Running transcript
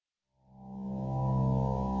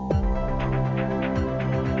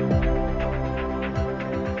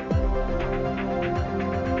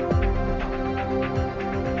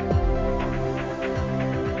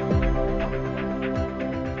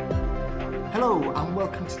Hello and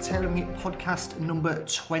welcome to Tailoring It podcast number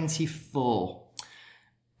 24.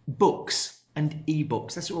 Books and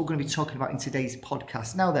ebooks. That's what we're going to be talking about in today's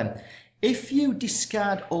podcast. Now then, if you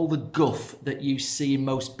discard all the guff that you see in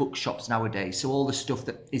most bookshops nowadays, so all the stuff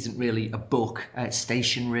that isn't really a book,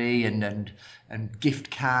 stationery and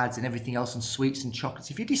gift cards and everything else and sweets and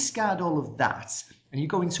chocolates, if you discard all of that and you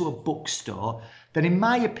go into a bookstore, then in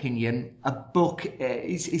my opinion, a book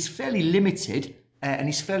is fairly limited. And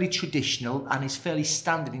it's fairly traditional and it's fairly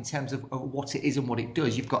standard in terms of what it is and what it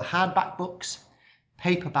does. You've got hardback books,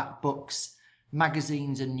 paperback books,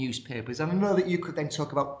 magazines and newspapers. And I know that you could then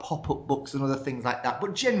talk about pop-up books and other things like that.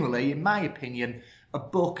 But generally, in my opinion, a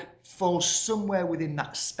book falls somewhere within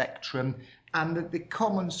that spectrum. And the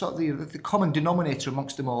common the common denominator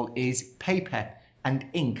amongst them all is paper and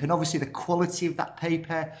ink. And obviously the quality of that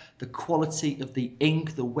paper, the quality of the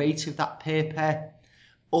ink, the weight of that paper,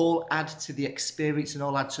 all add to the experience and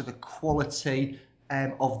all add to the quality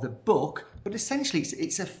of the book. But essentially,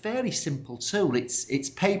 it's a fairly simple tool. It's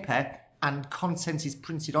paper and content is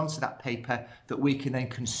printed onto that paper that we can then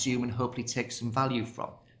consume and hopefully take some value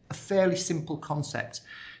from. A fairly simple concept.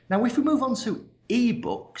 Now, if we move on to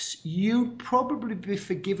ebooks, you'd probably be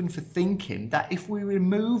forgiven for thinking that if we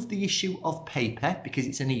remove the issue of paper, because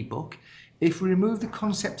it's an ebook, if we remove the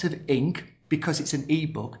concept of ink, because it's an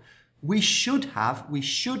ebook, we should have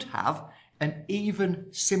an even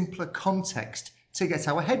simpler context to get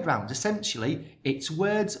our head round. Essentially, it's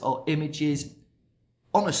words or images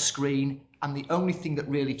on a screen, and the only thing that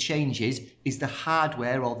really changes is the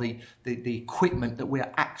hardware or the equipment that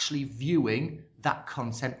we're actually viewing that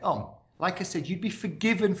content on. Like I said, you'd be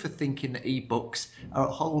forgiven for thinking that ebooks are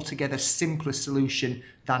a altogether simpler solution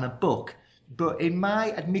than a book. But in my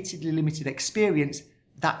admittedly limited experience,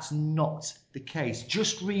 that's not the case.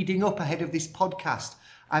 Just reading up ahead of this podcast,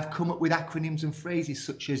 I've come up with acronyms and phrases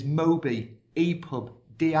such as MOBI, EPUB,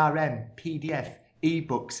 DRM, PDF,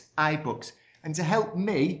 ebooks, iBooks. And to help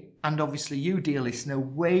me, and obviously you, dear listener,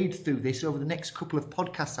 wade through this over the next couple of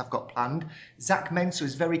podcasts I've got planned, Zach Mensah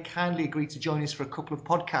has very kindly agreed to join us for a couple of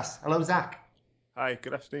podcasts. Hello, Zach. Hi,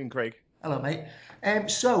 good afternoon, Craig. Hello, mate.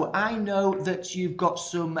 So I know that you've got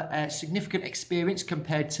some significant experience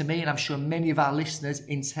compared to me, and I'm sure many of our listeners,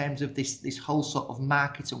 in terms of this whole sort of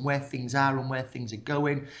market and where things are and where things are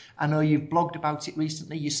going. I know you've blogged about it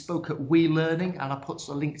recently. You spoke at We Learning, and I put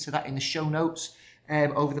a link to that in the show notes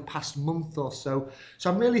over the past month or so.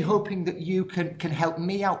 So I'm really hoping that you can help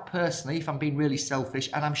me out personally, if I'm being really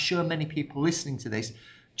selfish, and I'm sure many people listening to this,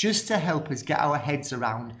 just to help us get our heads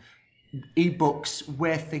around ebooks,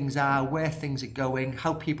 where things are, where things are going,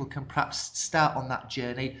 how people can perhaps start on that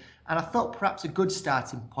journey. And I thought perhaps a good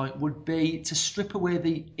starting point would be to strip away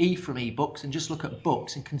the E from ebooks and just look at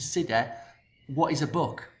books and consider what is a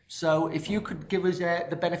book. So if you could give us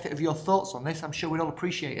the benefit of your thoughts on this, I'm sure we'd all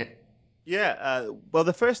appreciate it. Yeah, well,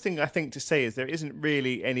 the first thing I think to say is there isn't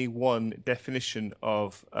really any one definition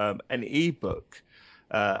of an ebook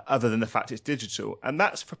other than the fact it's digital. And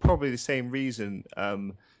that's for probably the same reason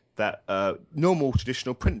that normal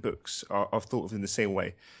traditional print books are thought of in the same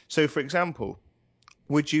way. So, for example,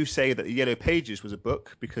 would you say that the Yellow Pages was a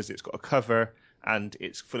book because it's got a cover and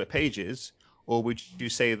it's full of pages? Or would you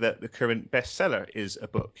say that the current bestseller is a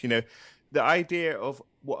book? You know, the idea of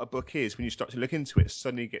what a book is, when you start to look into it,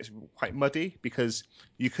 suddenly gets quite muddy, because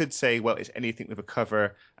you could say, well, it's anything with a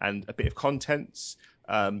cover and a bit of contents.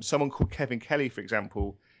 Someone called Kevin Kelly, for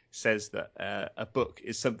example, says that a book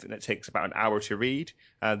is something that takes about an hour to read.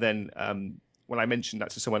 Then when I mentioned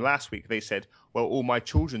that to someone last week, they said, well, all my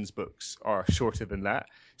children's books are shorter than that.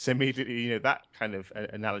 So immediately, you know, that kind of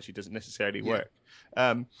analogy doesn't necessarily work.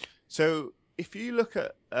 So if you look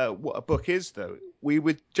at what a book is, though, we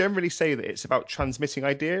would generally say that it's about transmitting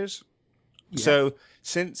ideas. Yeah. So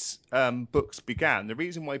since books began, the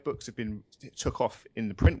reason why books have been took off in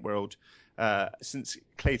the print world since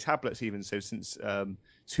clay tablets, even so since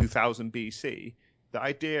 2000 BC, the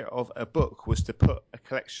idea of a book was to put a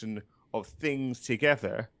collection of things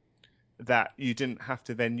together that you didn't have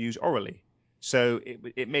to then use orally. So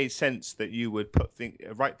it made sense that you would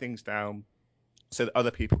write things down so that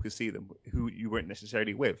other people could see them who you weren't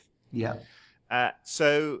necessarily with. Yeah.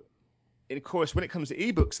 So, of course, when it comes to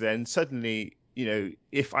ebooks, then suddenly, you know,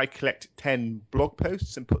 if I collect 10 blog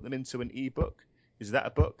posts and put them into an ebook, is that a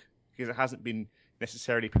book? Because it hasn't been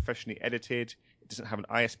necessarily professionally edited. It doesn't have an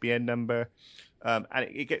ISBN number. And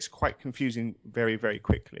it gets quite confusing very, very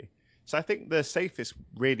quickly. So I think the safest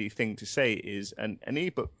really thing to say is an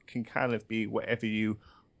ebook can kind of be whatever you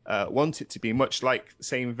want it to be, much like the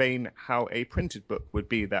same vein how a printed book would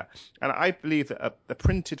be that. And I believe that a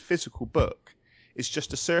printed physical book is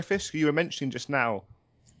just a surface. You were mentioning just now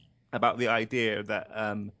about the idea that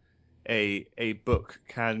a book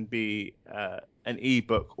can be an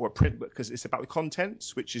e-book or a print book because it's about the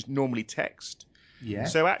contents, which is normally text. Yeah.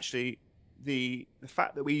 So actually, the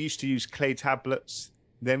fact that we used to use clay tablets,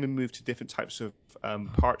 then we moved to different types of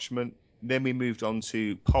parchment, then we moved on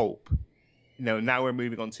to pulp. Now we're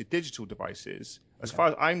moving on to digital devices. As Yeah. far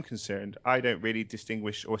as I'm concerned, I don't really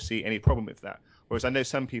distinguish or see any problem with that. Whereas I know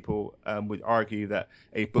some people would argue that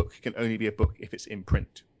a book can only be a book if it's in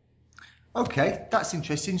print. Okay, that's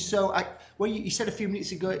interesting. So, you said a few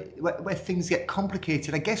minutes ago where things get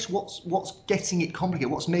complicated. I guess what's getting it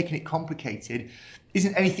complicated, what's making it complicated,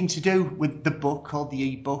 isn't anything to do with the book or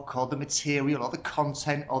the ebook or the material or the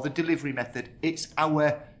content or the delivery method. It's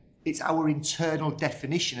our internal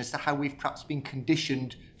definition as to how we've perhaps been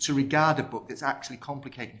conditioned to regard a book that's actually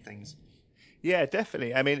complicating things. Yeah,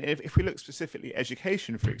 definitely. I mean, if we look specifically at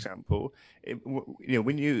education, for example,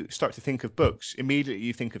 when you start to think of books, immediately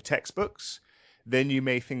you think of textbooks. Then you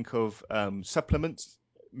may think of supplements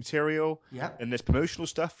material, Yeah. and there's promotional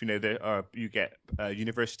stuff. You get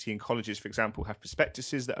university and colleges, for example, have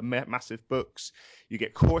prospectuses that are massive books. You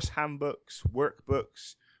get course handbooks,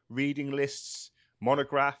 workbooks, reading lists,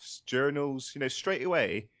 monographs, journals. Straight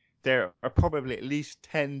away there are probably at least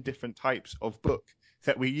 10 different types of book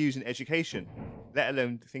that we use in education, let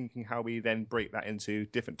alone thinking how we then break that into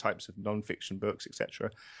different types of non-fiction books, etc.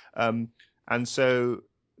 And so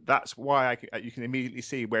that's why you can immediately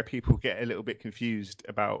see where people get a little bit confused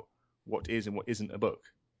about what is and what isn't a book.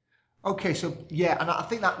 Okay, so yeah, and I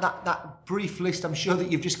think that brief list, I'm sure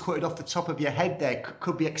that you've just quoted off the top of your head there,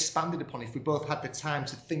 could be expanded upon if we both had the time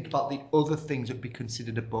to think about the other things that would be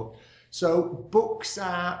considered a book. So books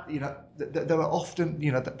are, there are often,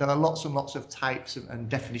 there are lots and lots of types and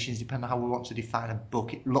definitions depending on how we want to define a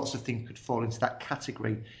book. Lots of things could fall into that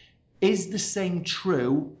category. Is the same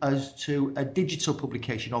true as to a digital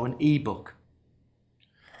publication or an ebook?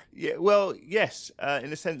 Yeah, well, yes, in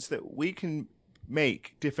the sense that we can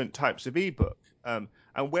make different types of ebook.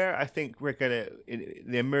 And where I think we're going to, in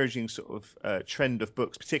the emerging sort of trend of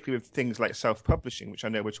books, particularly with things like self-publishing, which I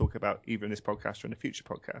know we'll talk about either in this podcast or in a future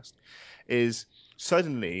podcast, is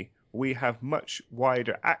suddenly we have much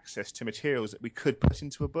wider access to materials that we could put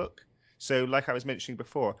into a book. So, like I was mentioning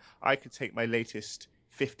before, I could take my latest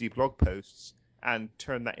 50 blog posts and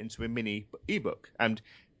turn that into a mini ebook. And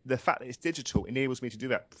the fact that it's digital enables me to do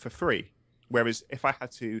that for free. Whereas if I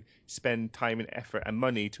had to spend time and effort and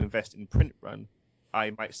money to invest in print run,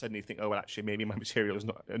 I might suddenly think, oh, well, actually, maybe my material is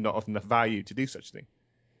not of enough value to do such a thing.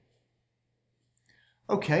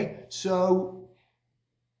 Okay, so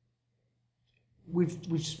we've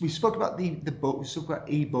spoken about the book, we've spoken about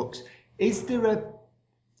ebooks. Is there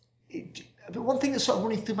one thing that's sort of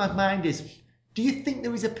running through my mind is, do you think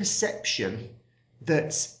there is a perception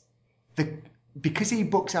that the because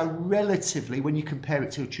ebooks are relatively, when you compare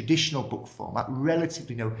it to a traditional book format,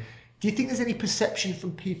 relatively no. Do you think there's any perception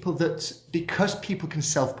from people that because people can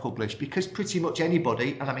self-publish, because pretty much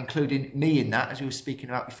anybody, and I'm including me in that, as we were speaking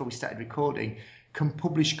about before we started recording, can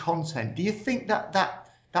publish content? Do you think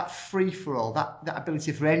that free-for-all, that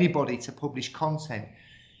ability for anybody to publish content,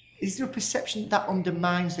 is there a perception that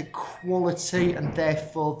undermines the quality and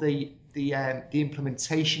therefore the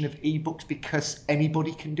implementation of ebooks because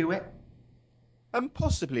anybody can do it?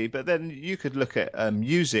 Possibly, but then you could look at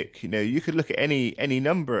music. You could look at any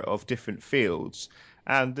number of different fields,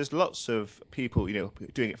 and there's lots of people,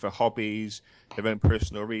 doing it for hobbies, their own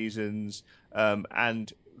personal reasons,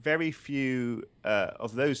 and very few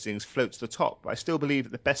of those things float to the top. I still believe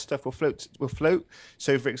that the best stuff will float. Will float.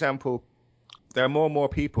 So, for example, there are more and more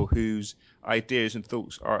people whose ideas and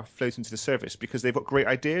thoughts are floating to the surface because they've got great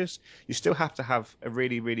ideas. You still have to have a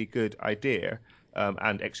really, really good idea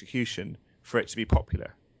and execution for it to be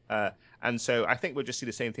popular. And so I think we'll just see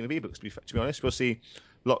the same thing with ebooks. To be honest, we'll see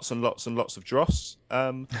lots and lots and lots of dross.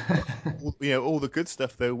 All the good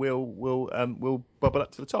stuff though will bubble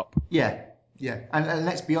up to the top. Yeah, yeah. And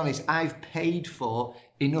let's be honest, I've paid for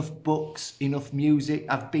enough books, enough music.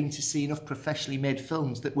 I've been to see enough professionally made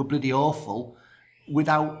films that were bloody awful,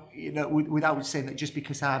 without saying that just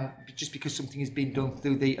because something has been done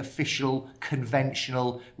through the official,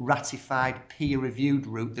 conventional, ratified, peer-reviewed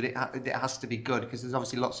route that it has to be good. Because there's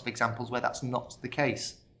obviously lots of examples where that's not the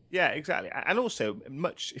case. Yeah, exactly. And also,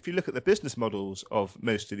 if you look at the business models of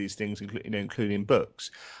most of these things, including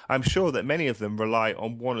books, I'm sure that many of them rely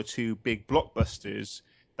on one or two big blockbusters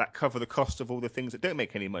that cover the cost of all the things that don't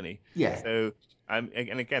make any money. Yeah. So, and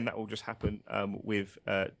again, that will just happen with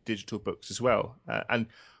digital books as well. And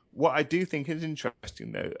what I do think is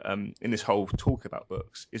interesting, though, in this whole talk about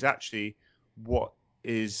books, is actually what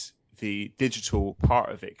is the digital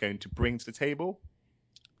part of it going to bring to the table?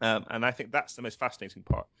 And I think that's the most fascinating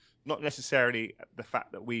part. Not necessarily the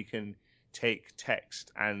fact that we can take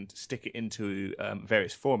text and stick it into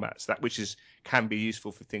various formats, that which is can be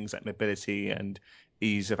useful for things like mobility and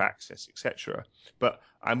ease of access, etc. But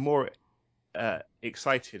I'm more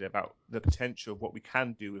excited about the potential of what we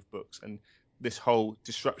can do with books and this whole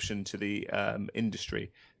disruption to the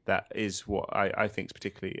industry. That is what I think is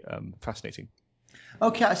particularly fascinating.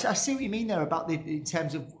 Okay, I see what you mean there about in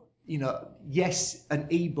terms of, yes, an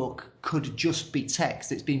ebook could just be text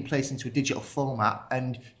that's being placed into a digital format,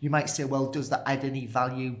 and you might say, well, does that add any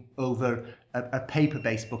value over a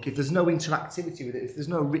paper-based book? If there's no interactivity with it, if there's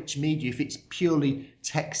no rich media, if it's purely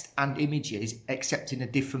text and images, except in a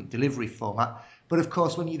different delivery format. But of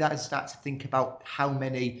course, when you then start to think about how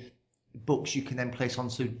many books you can then place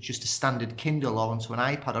onto just a standard Kindle or onto an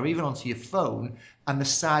iPad or even onto your phone, and the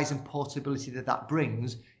size and portability that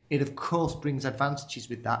brings, it of course brings advantages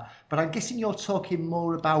with that. But I'm guessing you're talking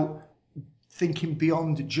more about thinking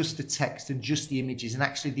beyond just the text and just the images, and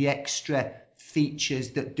actually the extra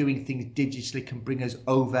features that doing things digitally can bring us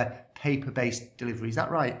over paper-based delivery. Is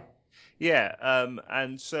that right? Yeah,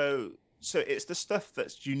 and so it's the stuff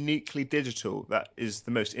that's uniquely digital that is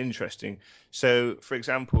the most interesting. So, for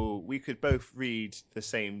example, we could both read the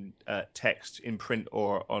same text in print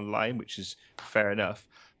or online, which is fair enough.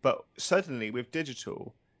 But suddenly, with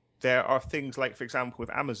digital, there are things like, for example,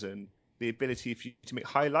 with Amazon, the ability for you to make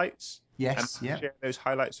highlights and Yes, yeah. share those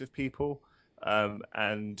highlights with people,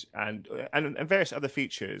 and various other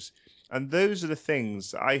features. And those are the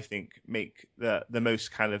things that I think make the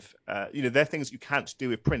most kind of they're things you can't do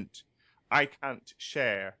with print. I can't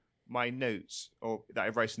share my notes or that I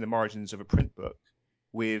write in the margins of a print book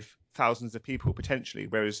with thousands of people potentially,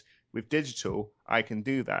 whereas with digital I can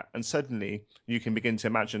do that. And suddenly you can begin to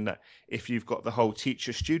imagine that if you've got the whole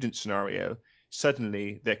teacher student scenario,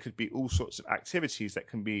 suddenly there could be all sorts of activities that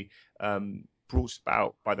can be brought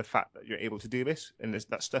about by the fact that you're able to do this, and there's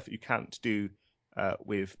that stuff that you can't do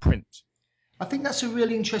with print. I think that's a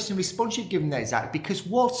really interesting response you've given there, Zach, because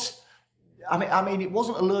I mean, it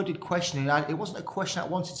wasn't a loaded question, and it wasn't a question I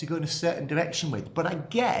wanted to go in a certain direction with. But I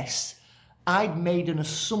guess I'd made an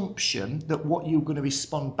assumption that what you were going to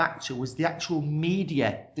respond back to was the actual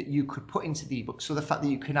media that you could put into the ebook. So the fact that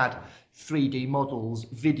you can add 3D models,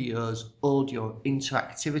 videos, audio,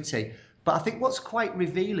 interactivity. But I think what's quite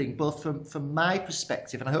revealing, both from my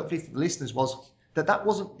perspective and hopefully for the listeners, was that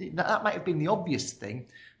might have been the obvious thing,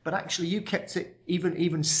 but actually you kept it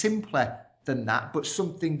even simpler than that, but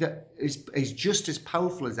something that is just as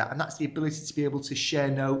powerful as that, and that's the ability to be able to share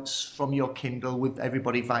notes from your Kindle with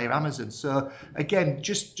everybody via Amazon. So again,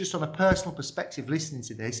 just on a personal perspective, listening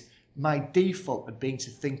to this, my default had been to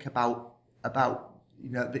think about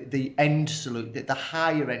the end solution, the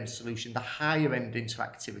higher end solution, the higher end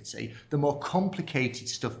interactivity, the more complicated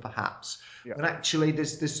stuff perhaps. Yeah. But actually,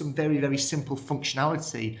 there's some very, very simple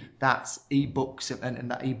functionality that ebooks and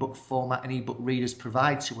that ebook format and ebook readers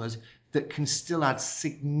provide to us that can still add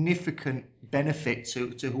significant benefit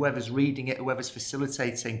to whoever's reading it, whoever's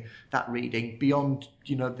facilitating that reading, beyond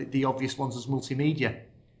the obvious ones as multimedia.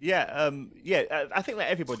 Yeah. I think that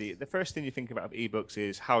everybody, the first thing you think about ebooks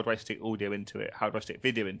is how do I stick audio into it? How do I stick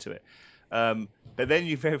video into it? But then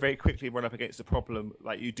you very, very quickly run up against the problem,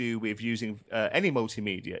 like you do with using any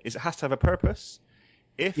multimedia, is it has to have a purpose.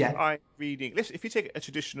 If Yeah. I'm reading, listen, if you take a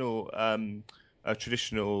traditional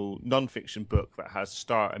non-fiction book that has a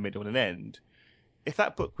start, a middle, and an end, if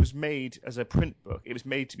that book was made as a print book, it was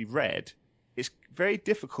made to be read. It's very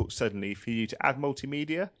difficult suddenly for you to add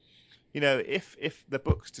multimedia. If the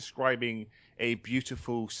book's describing a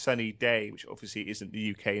beautiful sunny day, which obviously isn't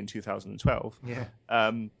the UK in 2012, Yeah.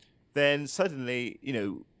 then suddenly,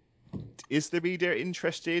 is the reader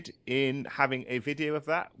interested in having a video of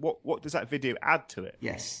that? What does that video add to it?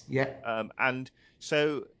 Yes. Yeah. And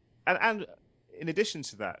so, and in addition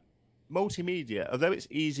to that, multimedia, although it's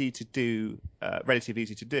easy to do, relatively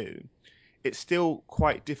easy to do, it's still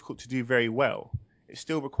quite difficult to do very well. It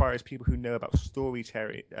still requires people who know about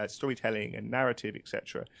storytelling and narrative,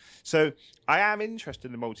 etc. So I am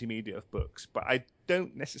interested in the multimedia of books, but I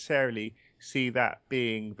don't necessarily see that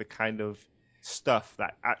being the kind of stuff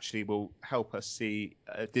that actually will help us see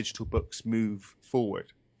digital books move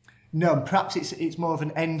forward. No, perhaps it's more of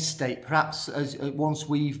an end state. Perhaps as once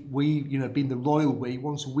we been the royal we,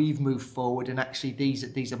 once we've moved forward, and actually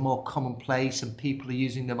these are more commonplace, and people are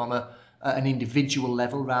using them on an individual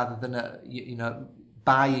level rather than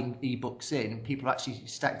buying ebooks in. People are actually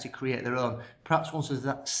starting to create their own. Perhaps once there's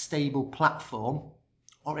that stable platform,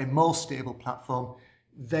 or a more stable platform,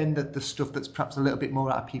 then the stuff that's perhaps a little bit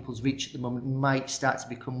more out of people's reach at the moment might start to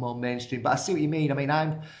become more mainstream. But I see what you mean. I mean,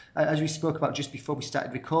 as we spoke about just before we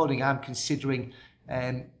started recording, I'm considering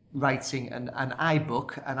writing an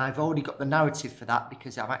iBook, and I've already got the narrative for that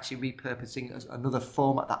because I'm actually repurposing another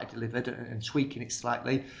format that I delivered and tweaking it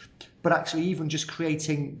slightly. But actually, even just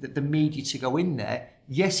creating the media to go in there,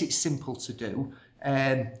 yes, it's simple to do.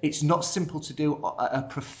 It's not simple to do at a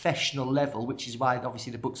professional level, which is why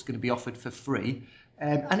obviously the book's going to be offered for free.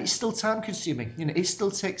 And it's still time consuming. You know, it still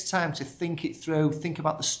takes time to think it through, think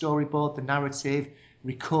about the storyboard, the narrative,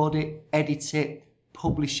 record it, edit it,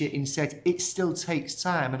 publish it instead. It still takes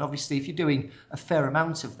time. And obviously, if you're doing a fair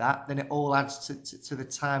amount of that, then it all adds to the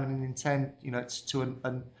time and intent, you know, to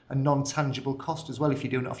a non-tangible cost as well if you're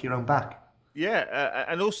doing it off your own back. Yeah,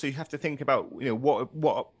 and also you have to think about, you know,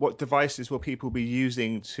 what devices will people be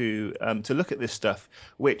using to look at this stuff,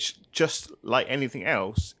 which, just like anything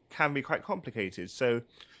else, can be quite complicated. So,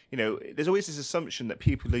 you know, there's always this assumption that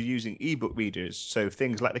people are using ebook readers, so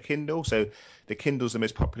things like the Kindle. So the Kindle's the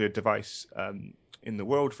most popular device in the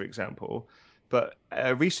world, for example. But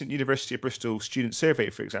a recent University of Bristol student survey,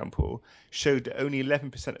 for example, showed that only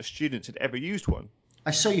 11% of students had ever used one.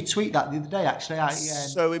 I saw you tweet that the other day, actually.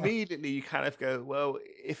 So immediately you kind of go, well,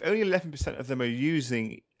 if only 11% of them are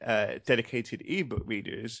using dedicated ebook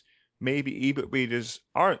readers, maybe ebook readers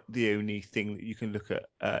aren't the only thing that you can look at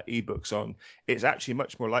ebooks on. It's actually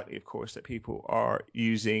much more likely, of course, that people are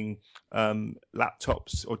using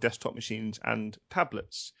laptops or desktop machines and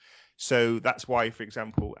tablets. So that's why, for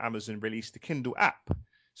example, Amazon released the Kindle app.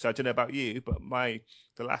 So I don't know about you, but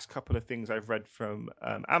the last couple of things I've read from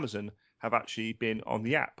Amazon have actually been on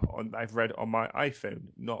the app. I've read on my iPhone,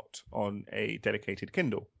 not on a dedicated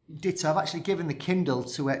Kindle. Ditto. I've actually given the Kindle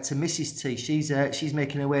to Mrs. T. She's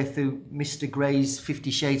making her way through Mr. Gray's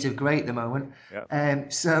 50 Shades of Grey at the moment. Yeah.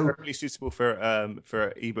 So Perfectly suitable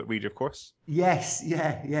for ebook reader, of course. yes,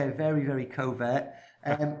 yeah, very, very covert.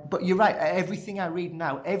 But you're right. Everything I read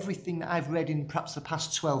now, everything that I've read in perhaps the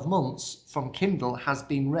past 12 months from Kindle has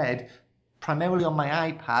been read primarily on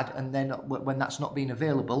my iPad, and then when that's not been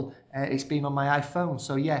available, it's been on my iPhone.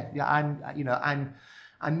 So yeah,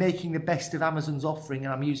 I'm making the best of Amazon's offering,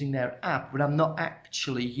 and I'm using their app, but I'm not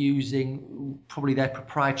actually using probably their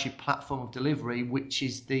proprietary platform of delivery, which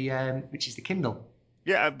is the Kindle.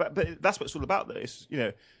 Yeah, but that's what it's all about, though. It's, you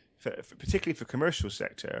know, particularly for commercial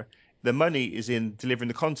sector, the money is in delivering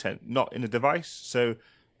the content, not in the device. So,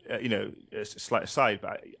 you know, it's a slight aside,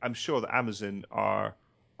 but I'm sure that Amazon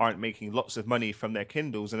aren't making lots of money from their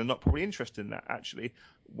Kindles, and are not probably interested in that, actually.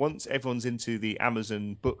 Once everyone's into the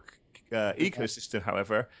Amazon book ecosystem,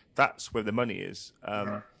 however, that's where the money is.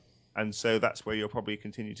 And so that's where you'll probably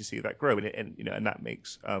continue to see that grow, and you know, and that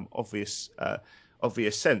makes obvious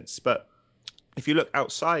sense. But if you look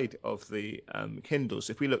outside of the Kindles,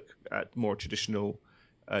 if we look at more traditional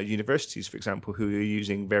universities, for example, who are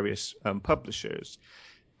using various publishers,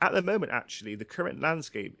 at the moment, actually, the current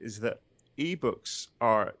landscape is that ebooks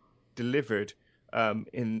are delivered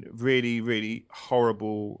in really, really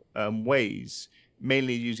horrible ways,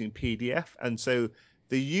 mainly using PDF. And so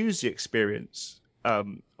the user experience of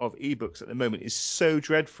ebooks at the moment is so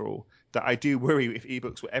dreadful that I do worry if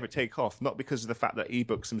ebooks will ever take off, not because of the fact that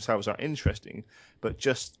ebooks themselves are interesting, but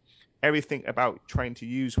just everything about trying to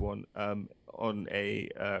use one on a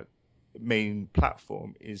main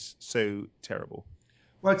platform is so terrible.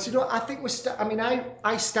 Well, you know, I think I mean,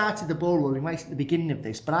 I started the ball rolling right at the beginning of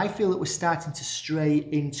this, but I feel that we're starting to stray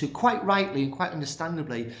into, quite rightly and quite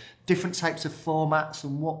understandably, different types of formats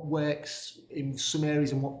and what works in some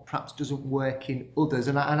areas and what perhaps doesn't work in others.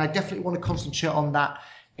 And I definitely want to concentrate on that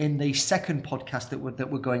in the second podcast that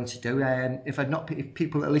we're going to do. If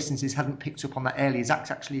people that are listening to this hadn't picked up on that earlier,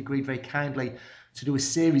 Zach's actually agreed very kindly to do a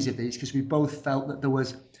series of these because we both felt that there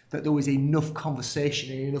was enough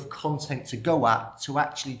conversation and enough content to go at to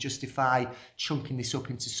actually justify chunking this up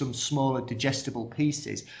into some smaller digestible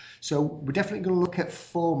pieces. So we're definitely going to look at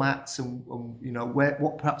formats and you know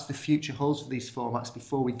what perhaps the future holds for these formats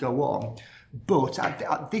before we go on. But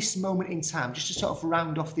at this moment in time, just to sort of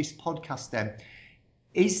round off this podcast then,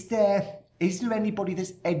 is there anybody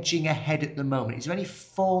that's edging ahead at the moment? Is there any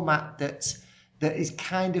format that is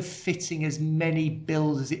kind of fitting as many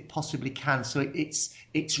bills as it possibly can? So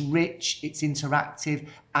it's rich, it's interactive,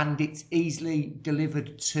 and it's easily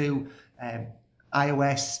delivered to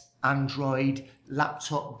iOS, Android,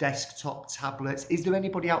 laptop, desktop, tablets. Is there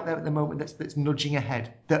anybody out there at the moment that's nudging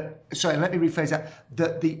ahead? Sorry, let me rephrase that.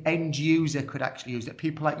 That the end user could actually use, that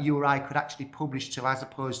people like you or I could actually publish to, as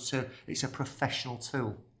opposed to it's a professional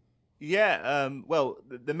tool. Yeah, well,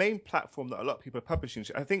 the main platform that a lot of people are publishing,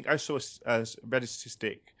 I think I saw read a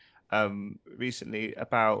statistic, recently,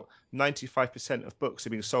 about 95% of books are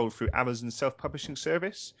being sold through Amazon's self-publishing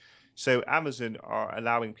service. So Amazon are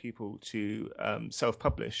allowing people to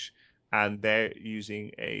self-publish, and they're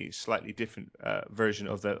using a slightly different version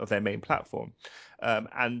of their main platform.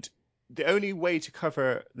 And the only way to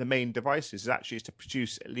cover the main devices is actually to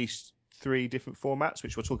produce at least 3 different formats,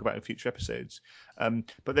 which we'll talk about in future episodes.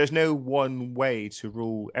 But there's no one way to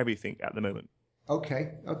rule everything at the moment.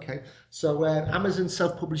 Okay. So Amazon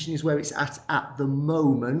self-publishing is where it's at the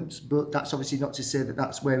moment, but that's obviously not to say that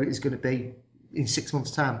that's where it is going to be in 6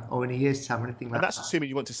 months' time or in a year's time or anything like And that's that. assuming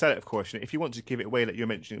you want to sell it, of course. And if you want to give it away, like you're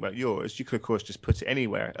mentioning about yours, you could, of course, just put it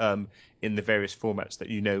anywhere in the various formats that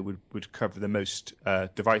you know would cover the most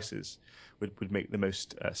devices, would make the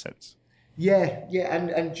most sense. Yeah,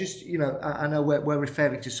 and just I know we're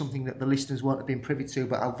referring to something that the listeners won't have been privy to,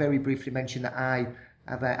 but I'll very briefly mention that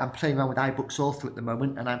I'm playing around with iBooks Author at the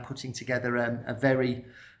moment, and I'm putting together a very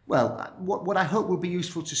well, what I hope will be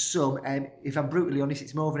useful to some. If I'm brutally honest,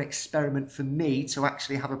 it's more of an experiment for me to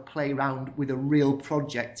actually have a play around with a real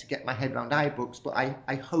project to get my head around iBooks. But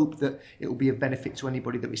I hope that it will be of benefit to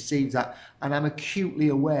anybody that receives that. And I'm acutely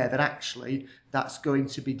aware that actually that's going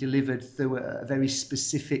to be delivered through a very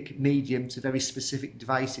specific medium to very specific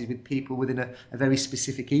devices with people within a very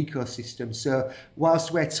specific ecosystem. So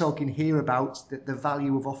whilst we're talking here about the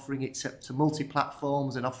value of offering it to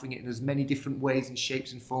multi-platforms and offering it in as many different ways and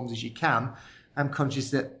shapes and forms as you can, I'm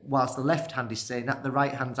conscious that whilst the left hand is saying that, the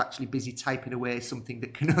right hand's actually busy typing away something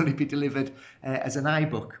that can only be delivered as an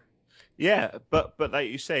iBook. Yeah, but like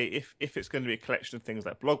you say, if it's going to be a collection of things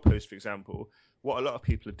like blog posts, for example, what a lot of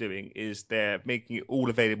people are doing is they're making it all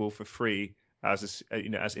available for free as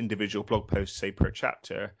as individual blog posts, say per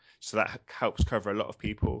chapter. So that helps cover a lot of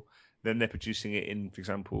people. Then they're producing it in, for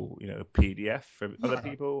example, a PDF for other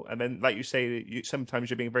people. And then, like you say, sometimes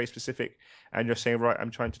you're being very specific, and you're saying, right, I'm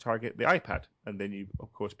trying to target the iPad, and then you,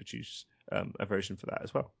 of course, produce a version for that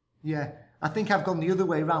as well. Yeah, I think I've gone the other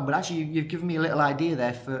way around, but actually you've given me a little idea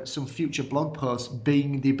there for some future blog posts,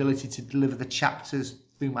 being the ability to deliver the chapters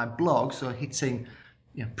through my blog, so hitting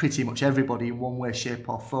pretty much everybody in one way, shape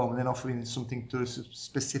or form, and then offering something through a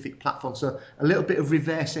specific platform. So a little bit of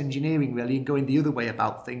reverse engineering really, and going the other way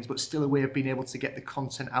about things, but still a way of being able to get the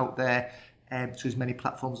content out there to as many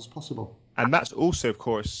platforms as possible. And that's also, of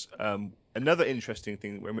course, another interesting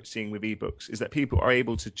thing we're seeing with ebooks is that people are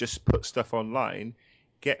able to just put stuff online,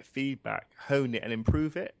 get feedback, hone it, and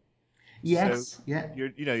improve it. So Yes, yeah.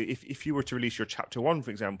 if you were to release your chapter 1,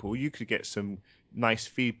 for example, you could get some nice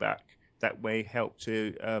feedback that may help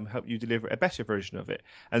to help you deliver a better version of it.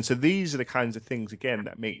 And so these are the kinds of things, again,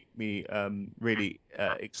 that make me really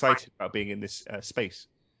excited about being in this space.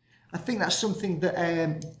 I think that's something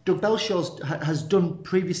that Doug Belshaw has done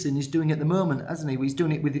previously and is doing at the moment, hasn't he? He's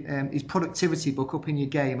doing it with his productivity book, Up in Your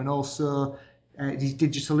Game, and also his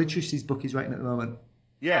digital literacies book he's writing at the moment.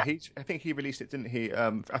 Yeah, I think he released it, didn't he?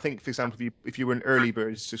 I think, for example, if you were an early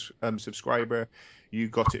bird subscriber, you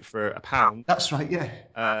got it for £1. That's right, yeah.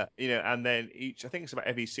 And then I think it's about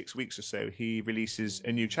every 6 weeks or so, he releases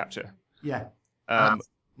a new chapter. Yeah. Um,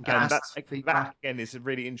 Get and asked that feedback. again is a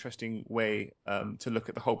really interesting way to look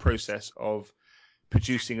at the whole process of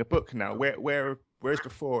producing a book now. Whereas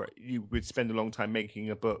before you would spend a long time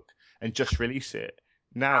making a book and just release it.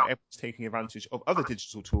 Now everyone's taking advantage of other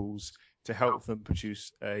digital tools to help them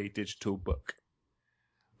produce a digital book.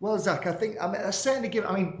 Well, Zach, I certainly give.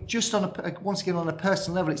 I mean, just on once again on a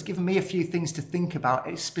personal level, it's given me a few things to think about.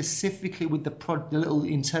 It's specifically with the little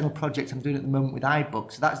internal project I'm doing at the moment with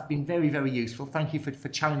iBooks. So that's been very, very useful. Thank you for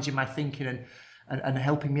challenging my thinking and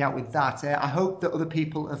helping me out with that. I hope that other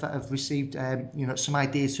people have received some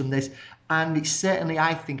ideas from this, and it certainly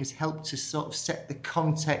I think has helped to sort of set the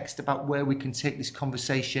context about where we can take this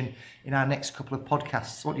conversation in our next couple of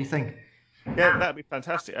podcasts. What do you think? Yeah, that'd be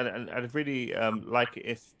fantastic, and I'd really like it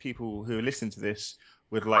if people who are listening to this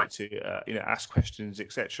would like to, ask questions,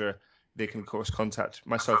 etc. They can, of course, contact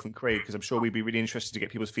myself and Craig, because I'm sure we'd be really interested to get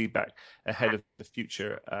people's feedback ahead of the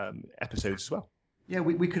future episodes as well. Yeah,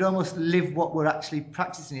 we could almost live what we're actually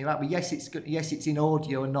practicing here, right? But yes, it's in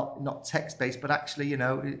audio and not text based, but actually,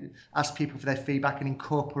 ask people for their feedback and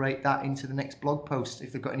incorporate that into the next blog post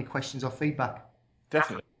if they've got any questions or feedback.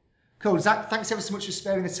 Definitely. Cool, Zach. Thanks ever so much for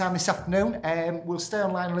sparing the time this afternoon. We'll stay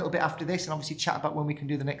online a little bit after this and obviously chat about when we can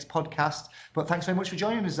do the next podcast. But thanks very much for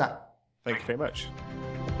joining us, Zach. Thank you very much.